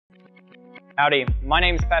Howdy, my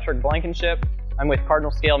name is Patrick Blankenship. I'm with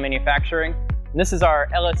Cardinal Scale Manufacturing, and this is our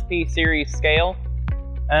LSP series scale.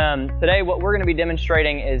 Today what we're going to be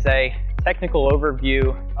demonstrating is a technical overview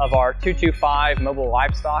of our 225 mobile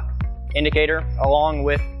livestock indicator along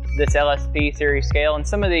with this LSP series scale and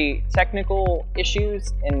some of the technical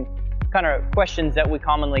issues and kind of questions that we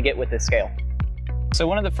commonly get with this scale. So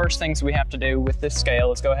one of the first things we have to do with this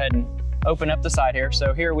scale is go ahead and open up the side here.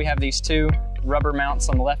 So here we have these two rubber mounts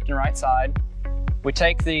on the left and right side. We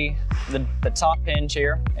take the top hinge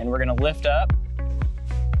here and we're going to lift up,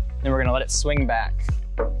 then we're going to let it swing back.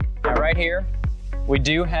 Now right here we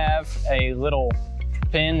do have a little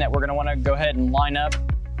pin that we're going to want to go ahead and line up.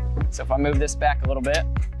 So if I move this back a little bit,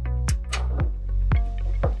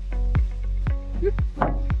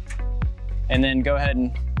 and then go ahead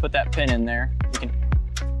and put that pin in there.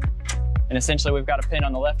 And essentially we've got a pin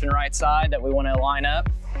on the left and right side that we want to line up.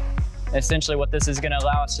 And essentially what this is going to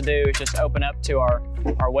allow us to do is just open up to our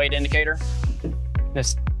weight indicator.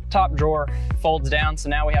 This top drawer folds down, so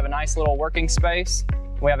now we have a nice little working space.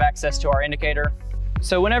 We have access to our indicator.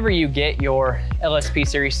 So whenever you get your LSP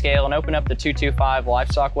series scale and open up the 225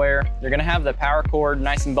 livestock weigher, you're going to have the power cord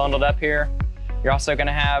nice and bundled up here. You're also going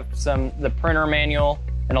to have the printer manual,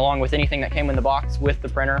 and along with anything that came in the box with the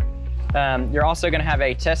printer. You're also going to have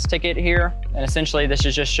a test ticket here, and essentially this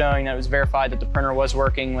is just showing that it was verified that the printer was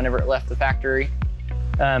working whenever it left the factory.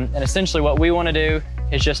 And essentially what we want to do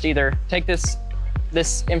is just either take this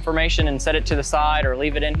information and set it to the side or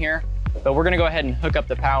leave it in here, but we're going to go ahead and hook up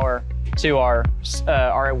the power to our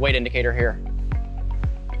weight indicator here.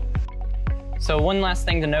 So one last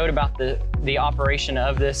thing to note about the operation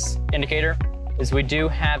of this indicator is we do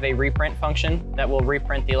have a reprint function that will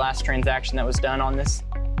reprint the last transaction that was done on this.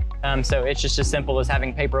 So it's just as simple as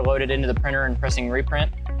having paper loaded into the printer and pressing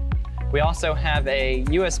reprint. We also have a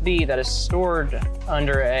USB that is stored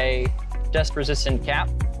under a dust-resistant cap.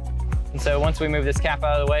 And so once we move this cap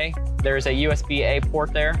out of the way, there's a USB-A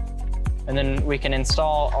port there, and then we can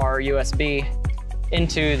install our USB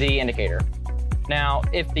into the indicator. Now,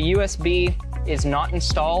 if the USB is not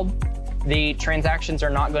installed, the transactions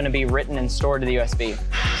are not going to be written and stored to the USB.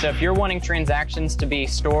 So if you're wanting transactions to be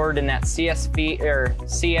stored in that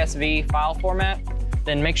CSV file format,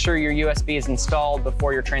 then make sure your USB is installed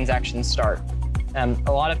before your transactions start.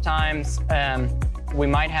 A lot of times we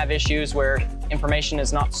might have issues where information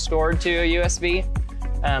is not stored to a USB,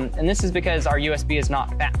 and this is because our USB is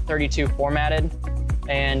not FAT32 formatted,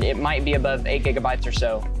 and it might be above 8 gigabytes or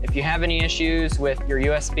so. If you have any issues with your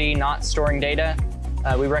USB not storing data,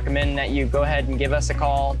 we recommend that you go ahead and give us a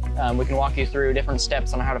call. We can walk you through different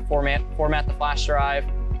steps on how to format the flash drive,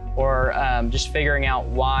 or just figuring out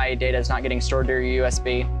why data is not getting stored to your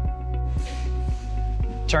USB.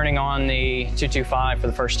 Turning on the 225 for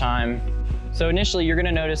the first time. So initially you're going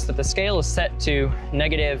to notice that the scale is set to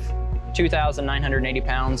negative 2,980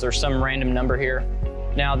 pounds or some random number here.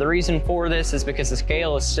 Now the reason for this is because the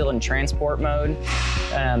scale is still in transport mode,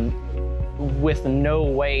 with no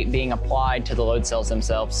weight being applied to the load cells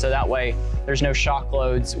themselves. So that way there's no shock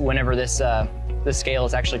loads whenever this scale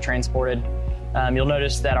is actually transported. You'll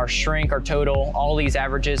notice that our shrink, our total, all these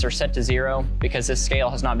averages are set to 0 because this scale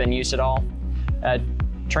has not been used at all.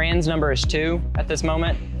 Trans number is 2 at this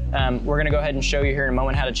moment. We're gonna go ahead and show you here in a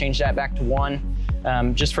moment how to change that back to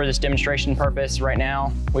 1. Just for this demonstration purpose right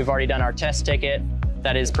now, we've already done our test ticket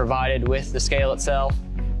that is provided with the scale itself.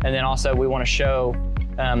 And then also we wanna show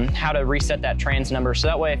how to reset that trans number. So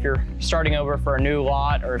that way, if you're starting over for a new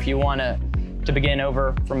lot, or if you want to begin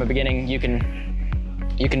over from the beginning, you can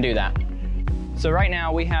do that. So right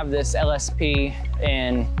now we have this LSP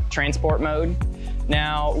in transport mode.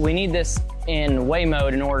 Now we need this in weigh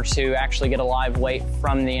mode in order to actually get a live weight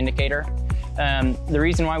from the indicator. The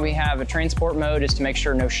reason why we have a transport mode is to make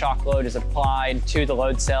sure no shock load is applied to the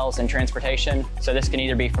load cells in transportation. So this can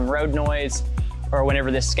either be from road noise, or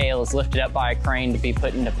whenever this scale is lifted up by a crane to be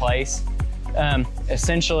put into place.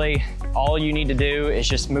 Essentially, all you need to do is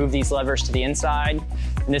just move these levers to the inside,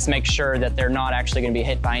 and this makes sure that they're not actually going to be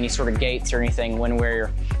hit by any sort of gates or anything when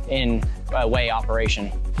we're in weigh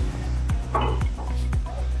operation.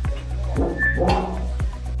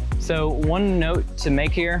 So one note to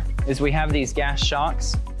make here is we have these gas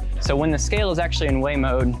shocks. So when the scale is actually in weigh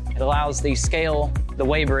mode, it allows the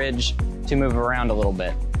weigh bridge to move around a little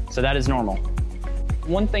bit. So that is normal.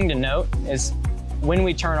 One thing to note is when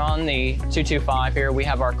we turn on the 225 here, we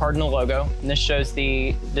have our Cardinal logo, and this shows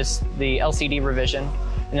the LCD revision,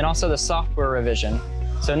 and then also the software revision.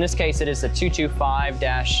 So in this case, it is the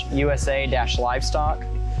 225-USA-livestock,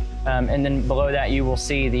 and then below that you will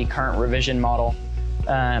see the current revision model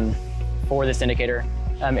for this indicator.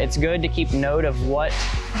 It's good to keep note of what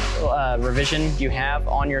revision you have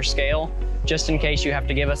on your scale, just in case you have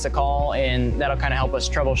to give us a call, and that'll kind of help us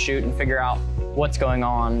troubleshoot and figure out what's going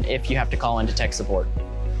on if you have to call into tech support.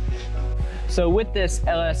 So with this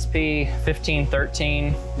LSP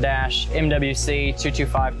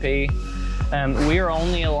 1513-MWC225P, we are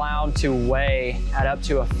only allowed to weigh at up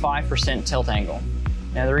to a 5% tilt angle.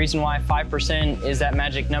 Now the reason why 5% is that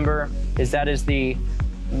magic number is that is the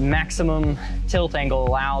maximum tilt angle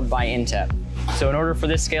allowed by INTEP. So in order for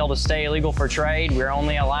this scale to stay legal for trade, we're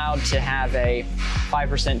only allowed to have a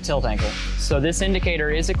 5% tilt angle. So this indicator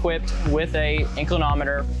is equipped with a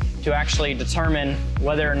inclinometer to actually determine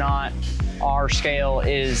whether or not our scale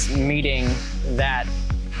is meeting that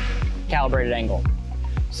calibrated angle.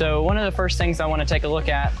 So one of the first things I want to take a look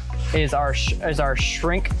at is our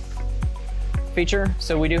shrink feature.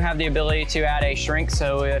 So we do have the ability to add a shrink.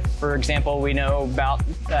 So if, for example, we know about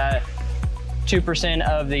 2%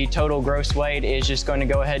 of the total gross weight is just going to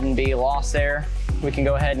go ahead and be lost there, we can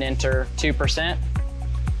go ahead and enter 2%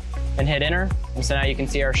 and hit enter. And so now you can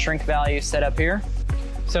see our shrink value set up here.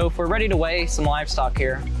 So if we're ready to weigh some livestock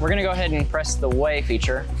here, we're going to go ahead and press the weigh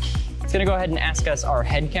feature. It's going to go ahead and ask us our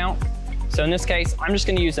head count. So in this case, I'm just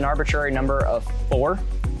going to use an arbitrary number of 4.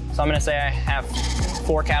 So I'm going to say I have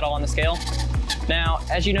 4 cattle on the scale. Now,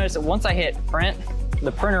 as you notice, once I hit print,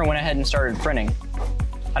 the printer went ahead and started printing.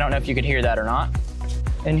 I don't know if you could hear that or not.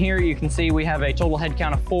 And here you can see we have a total head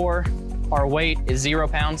count of 4. Our weight is 0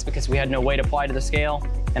 pounds because we had no weight applied to the scale,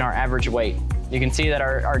 and our average weight. You can see that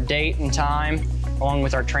our date and time, along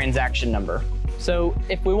with our transaction number. So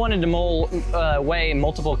if we wanted to weigh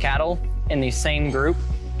multiple cattle in the same group,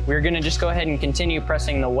 we're gonna just go ahead and continue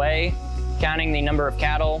pressing the weigh, counting the number of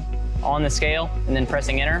cattle on the scale, and then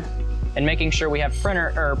pressing enter, and making sure we have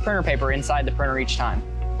printer paper inside the printer each time.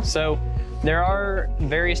 So there are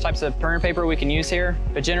various types of printer paper we can use here,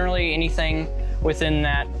 but generally anything within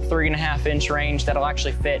that 3.5 inch range that'll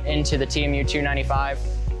actually fit into the TMU 295.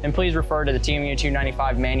 And please refer to the TMU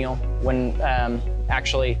 295 manual when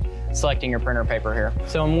actually selecting your printer paper here.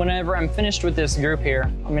 So whenever I'm finished with this group here,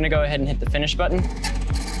 I'm gonna go ahead and hit the finish button.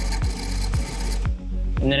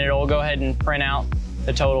 And then it'll go ahead and print out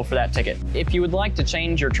the total for that ticket. If you would like to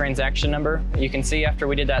change your transaction number, you can see after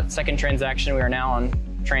we did that second transaction, we are now on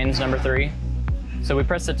trans number 3. So we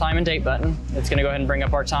press the time and date button. It's gonna go ahead and bring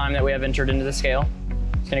up our time that we have entered into the scale.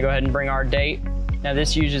 It's gonna go ahead and bring our date. Now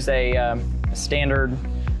this uses a standard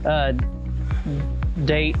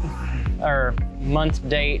date or month,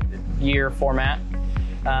 date, year format.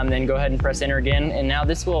 Then go ahead and press enter again. And now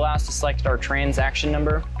this will allow us to select our transaction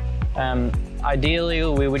number. Ideally,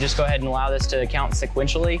 we would just go ahead and allow this to count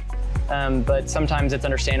sequentially. But sometimes it's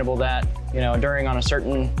understandable that, during on a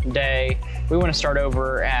certain day, we want to start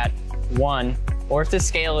over at 1. Or if this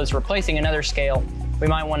scale is replacing another scale, we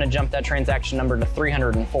might want to jump that transaction number to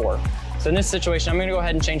 304. So in this situation, I'm going to go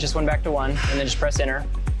ahead and change this one back to 1 and then just press enter.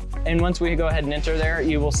 And once we go ahead and enter there,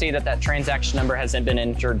 you will see that that transaction number has been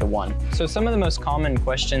entered to 1. So some of the most common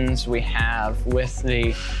questions we have with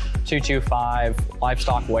the 225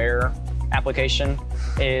 livestock wear application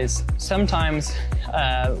is sometimes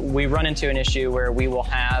we run into an issue where we will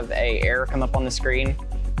have an error come up on the screen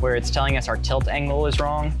where it's telling us our tilt angle is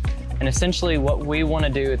wrong. And essentially what we want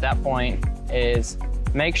to do at that point is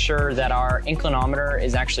make sure that our inclinometer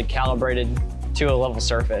is actually calibrated to a level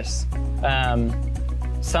surface.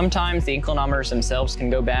 Sometimes the inclinometers themselves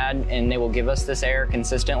can go bad and they will give us this error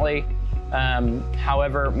consistently.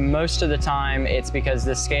 However, most of the time it's because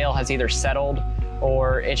the scale has either settled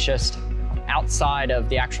or it's just outside of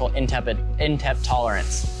the actual INTEP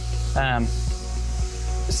tolerance.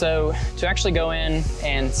 So to actually go in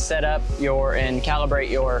and set up and calibrate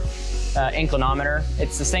your inclinometer,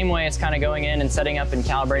 it's the same way as kind of going in and setting up and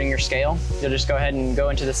calibrating your scale. You'll just go ahead and go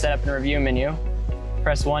into the setup and review menu,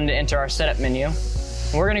 press 1 to enter our setup menu.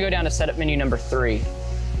 And we're gonna go down to setup menu number 3.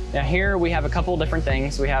 Now here we have a couple different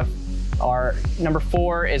things. We have our number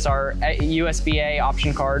 4 is our USB-A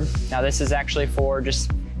option card. Now this is actually for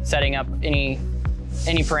just setting up any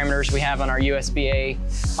parameters we have on our USB-A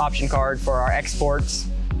option card for our exports.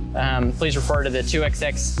 Please refer to the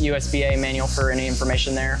 2XX USB-A manual for any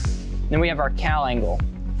information there. Then we have our cal angle.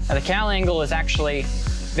 Now the cal angle is actually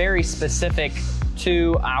very specific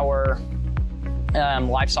to our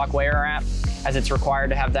livestock weigher app, as it's required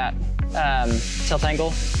to have that tilt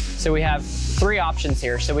angle. So we have 3 options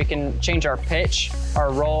here. So we can change our pitch,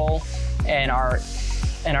 our roll, and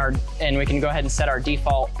we can go ahead and set our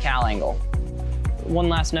default cal angle. One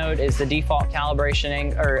last note is the default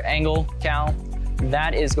calibration angle cal.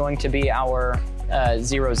 That is going to be our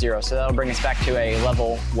 0, 0. So that'll bring us back to a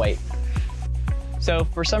level weight. So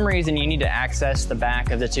for some reason, you need to access the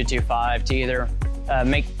back of the 225 to either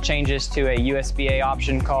make changes to a USB-A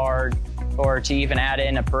option card or to even add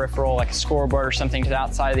in a peripheral like a scoreboard or something to the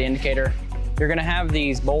outside of the indicator. You're gonna have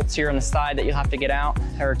these bolts here on the side that you'll have to get out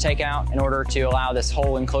or take out in order to allow this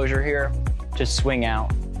whole enclosure here to swing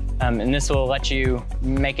out. And this will let you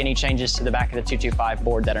make any changes to the back of the 225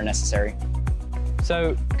 board that are necessary.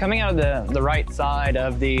 So coming out of the right side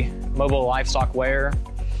of the mobile livestock weigher,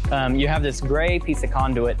 you have this gray piece of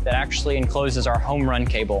conduit that actually encloses our home run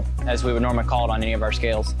cable, as we would normally call it on any of our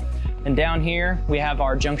scales. And down here, we have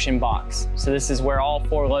our junction box. So this is where all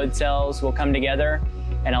 4 load cells will come together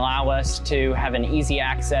and allow us to have an easy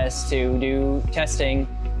access to do testing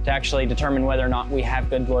to actually determine whether or not we have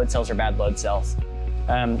good load cells or bad load cells.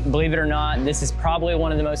 Believe it or not, this is probably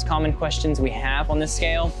one of the most common questions we have on this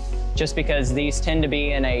scale, just because these tend to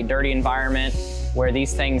be in a dirty environment where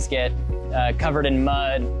these things get covered in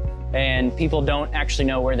mud and people don't actually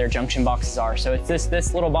know where their junction boxes are. So it's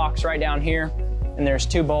this little box right down here, and there's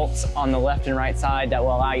 2 bolts on the left and right side that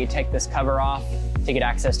will allow you to take this cover off to get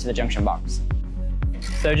access to the junction box.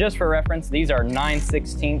 So just for reference, these are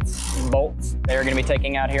 9/16 bolts that are going to be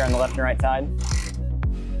taking out here on the left and right side.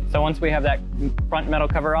 So once we have that front metal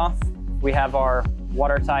cover off, we have our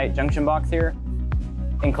watertight junction box here,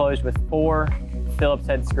 enclosed with 4 Phillips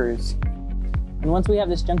head screws. And once we have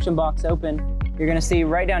this junction box open, you're gonna see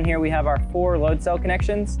right down here we have our 4 load cell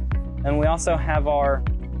connections, and we also have our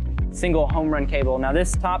single home run cable. Now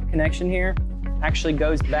this top connection here actually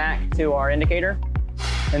goes back to our indicator.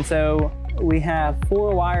 And so we have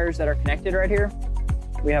 4 wires that are connected right here.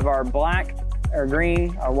 We have our black, our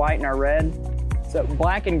green, our white, and our red. So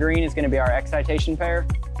black and green is going to be our excitation pair,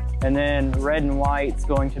 and then red and white is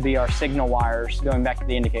going to be our signal wires going back to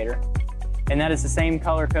the indicator. And that is the same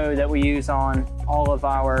color code that we use on all of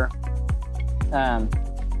our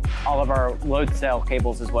load cell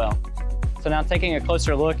cables as well. So now taking a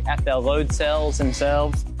closer look at the load cells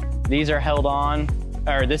themselves, these are held on,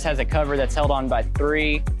 or this has a cover that's held on by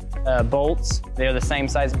 3 bolts. They're the same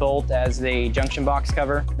size bolt as the junction box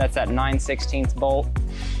cover. That's that 9/16 bolt.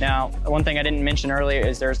 Now, one thing I didn't mention earlier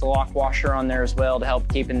is there's the lock washer on there as well to help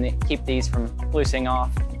keep these from loosening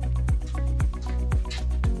off.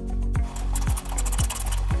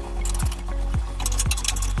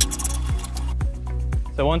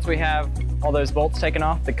 So once we have all those bolts taken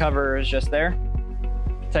off, the cover is just there.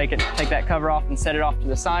 Take that cover off and set it off to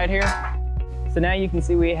the side here. So now you can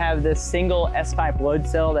see we have this single S-type load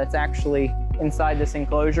cell that's actually inside this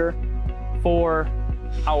enclosure for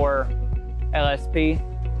our LSP.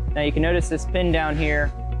 Now you can notice this pin down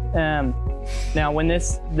here. Now when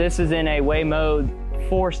this is in a weigh mode,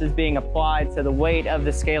 force is being applied, so the weight of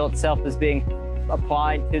the scale itself is being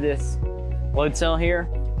applied to this load cell here.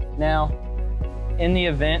 Now, in the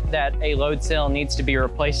event that a load cell needs to be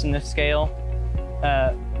replaced in this scale,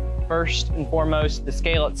 first and foremost, the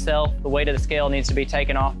scale itself, the weight of the scale needs to be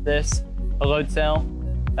taken off a load cell.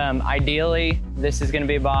 Ideally, this is going to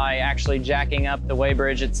be by actually jacking up the weigh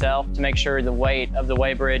bridge itself to make sure the weight of the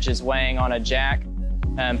weigh bridge is weighing on a jack.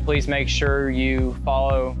 Please make sure you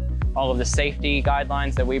follow all of the safety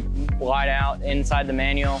guidelines that we laid out inside the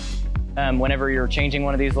manual whenever you're changing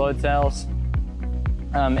one of these load cells.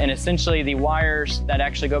 And essentially the wires that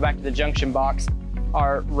actually go back to the junction box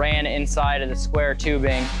are ran inside of the square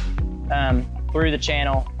tubing through the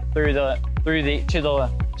channel,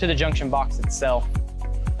 to the junction box itself.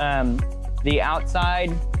 The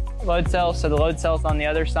outside load cells, so the load cells on the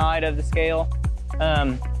other side of the scale,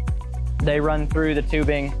 they run through the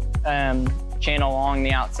tubing channel along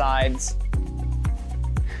the outsides.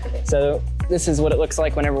 So this is what it looks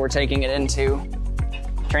like whenever we're taking it into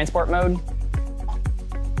transport mode.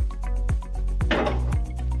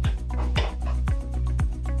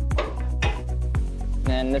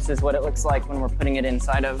 And this is what it looks like when we're putting it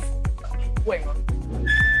inside of weigh mode.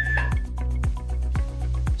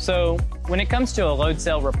 So when it comes to a load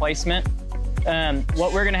cell replacement,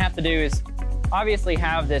 what we're gonna have to do is obviously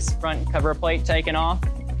have this front cover plate taken off.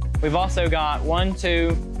 We've also got 1,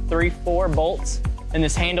 2, 3, 4 bolts, and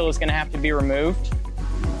this handle is gonna have to be removed.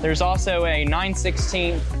 There's also a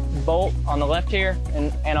 9/16 bolt on the left here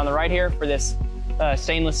and on the right here for this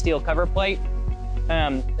stainless steel cover plate.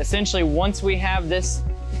 Essentially, once we have this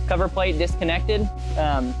cover plate disconnected,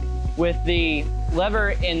 with the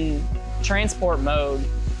lever in transport mode,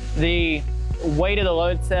 the weight of the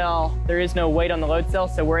load cell, there is no weight on the load cell,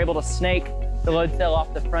 so we're able to snake the load cell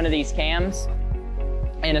off the front of these cams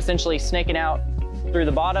and essentially snake it out through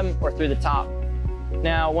the bottom or through the top.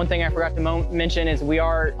 Now, one thing I forgot to mention is we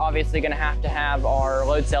are obviously going to have our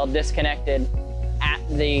load cell disconnected at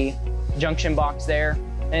the junction box there.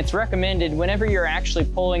 And it's recommended whenever you're actually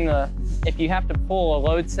pulling if you have to pull a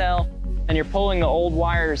load cell and you're pulling the old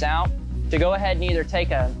wires out, to go ahead and either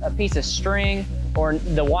take a piece of string or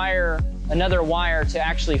another wire to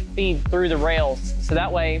actually feed through the rails. So that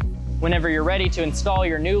way, whenever you're ready to install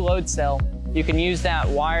your new load cell, you can use that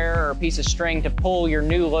wire or piece of string to pull your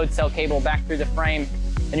new load cell cable back through the frame,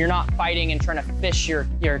 and you're not fighting and trying to fish your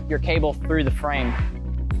cable through the frame.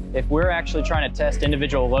 If we're actually trying to test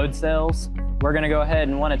individual load cells, we're gonna go ahead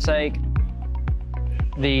and wanna take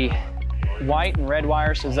the white and red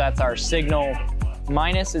wire, so that's our signal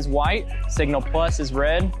minus is white, signal plus is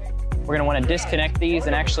red. We're gonna wanna disconnect these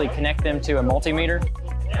and actually connect them to a multimeter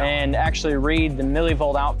and actually read the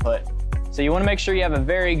millivolt output. So you wanna make sure you have a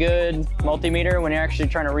very good multimeter when you're actually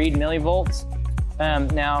trying to read millivolts.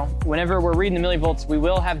 Now, whenever we're reading the millivolts, we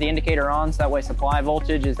will have the indicator on, so that way supply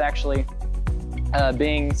voltage is actually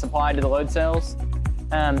being supplied to the load cells.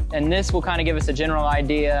 And this will kind of give us a general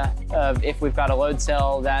idea of if we've got a load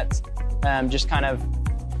cell that's just kind of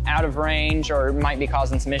out of range or might be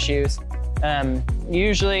causing some issues.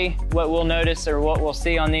 Usually what we'll notice or what we'll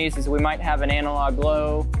see on these is we might have an analog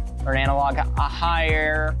low or an analog high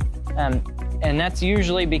error. And that's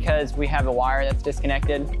usually because we have a wire that's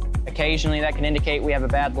disconnected. Occasionally that can indicate we have a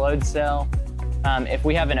bad load cell. If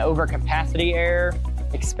we have an overcapacity error,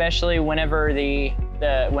 especially whenever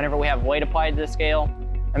whenever we have weight applied to the scale,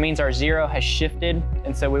 that means our zero has shifted.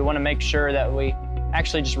 And so we want to make sure that we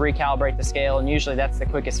actually just recalibrate the scale, and usually that's the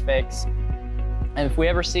quickest fix. And if we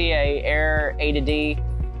ever see a error A to D,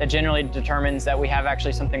 that generally determines that we have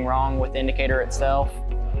actually something wrong with the indicator itself.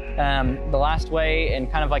 The last way, and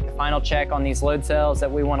kind of like the final check on these load cells that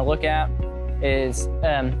we want to look at, is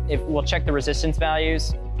if we'll check the resistance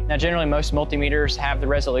values. Now generally most multimeters have the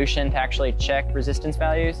resolution to actually check resistance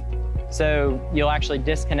values. So you'll actually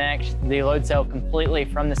disconnect the load cell completely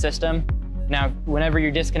from the system. Now, whenever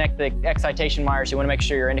you disconnect the excitation wires, you want to make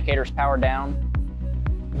sure your indicator is powered down.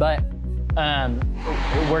 But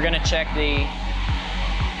we're going to check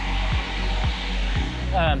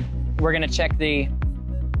the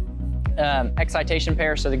excitation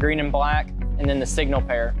pair, so the green and black, and then the signal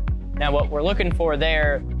pair. Now, what we're looking for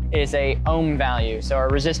there is a ohm value, so our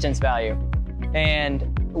resistance value,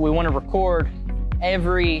 and we want to record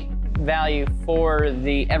every value for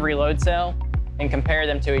every load cell and compare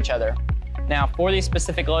them to each other. Now, for these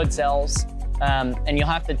specific load cells, and you'll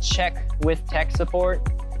have to check with tech support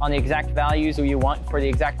on the exact values you want for the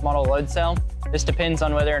exact model load cell. This depends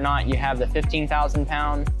on whether or not you have the 15,000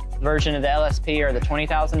 pound version of the LSP or the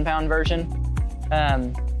 20,000 pound version,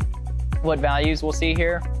 what values we'll see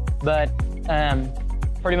here. But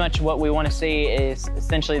pretty much what we want to see is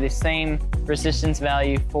essentially the same resistance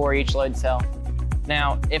value for each load cell.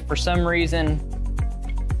 Now, if for some reason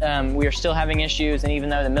we are still having issues, and even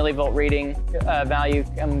though the millivolt reading value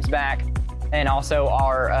comes back, and also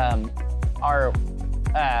our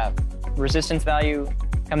resistance value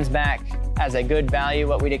comes back as a good value,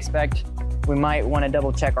 what we'd expect, we might want to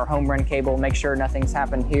double check our home run cable, make sure nothing's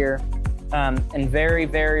happened here. And very,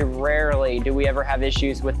 very rarely do we ever have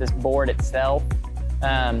issues with this board itself.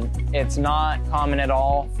 It's not common at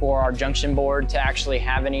all for our junction board to actually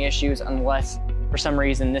have any issues unless for some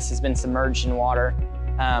reason this has been submerged in water,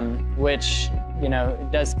 which, you know,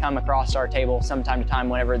 it does come across our table from time to time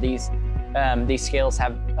whenever these scales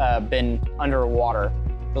have been underwater.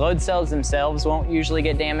 The load cells themselves won't usually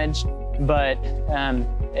get damaged, but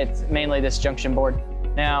it's mainly this junction board.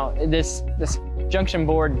 Now, this junction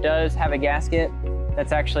board does have a gasket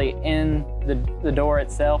that's actually in the door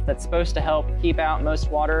itself that's supposed to help keep out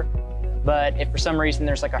most water. But if for some reason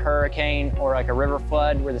there's like a hurricane or like a river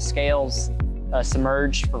flood where the scales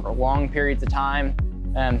submerged for long periods of time,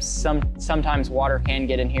 sometimes water can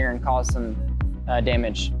get in here and cause some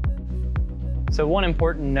damage. So one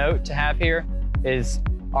important note to have here is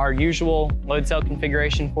our usual load cell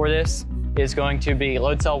configuration for this is going to be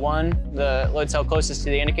load cell 1, the load cell closest to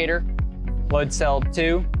the indicator, load cell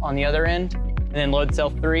 2 on the other end, and then load cell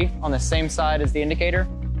 3 on the same side as the indicator,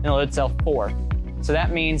 and load cell 4. So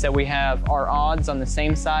that means that we have our odds on the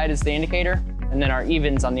same side as the indicator, and then our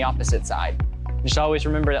evens on the opposite side. Just always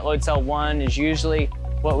remember that load cell 1 is usually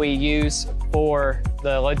what we use for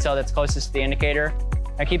the load cell that's closest to the indicator.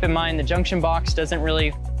 Now keep in mind, the junction box doesn't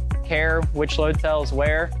really care which load cell is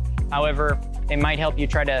where. However, it might help you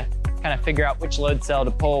try to kind of figure out which load cell to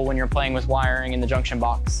pull when you're playing with wiring in the junction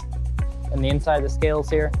box. On the inside of the scales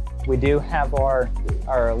here, we do have our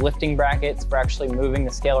lifting brackets for actually moving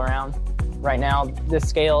the scale around. Right now, this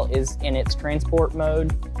scale is in its transport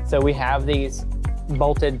mode, so we have these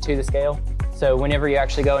bolted to the scale. So whenever you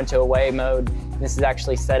actually go into a weigh mode, this is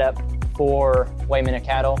actually set up for weighment of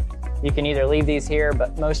cattle. You can either leave these here,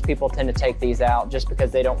 but most people tend to take these out just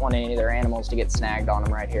because they don't want any of their animals to get snagged on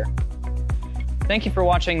them right here. Thank you for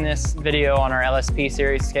watching this video on our LSP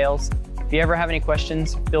series scales. If you ever have any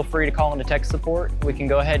questions, feel free to call into tech support. We can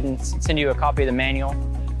go ahead and send you a copy of the manual.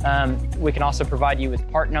 We can also provide you with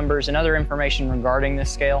part numbers and other information regarding this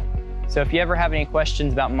scale. So if you ever have any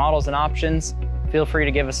questions about models and options, feel free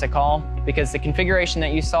to give us a call, because the configuration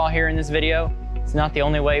that you saw here in this video is not the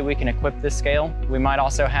only way we can equip this scale. We might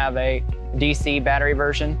also have a DC battery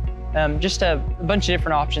version, just a bunch of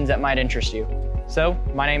different options that might interest you. So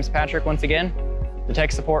my name's Patrick once again. The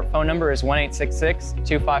tech support phone number is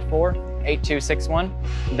 1-866-254-8261.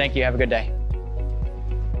 Thank you, have a good day.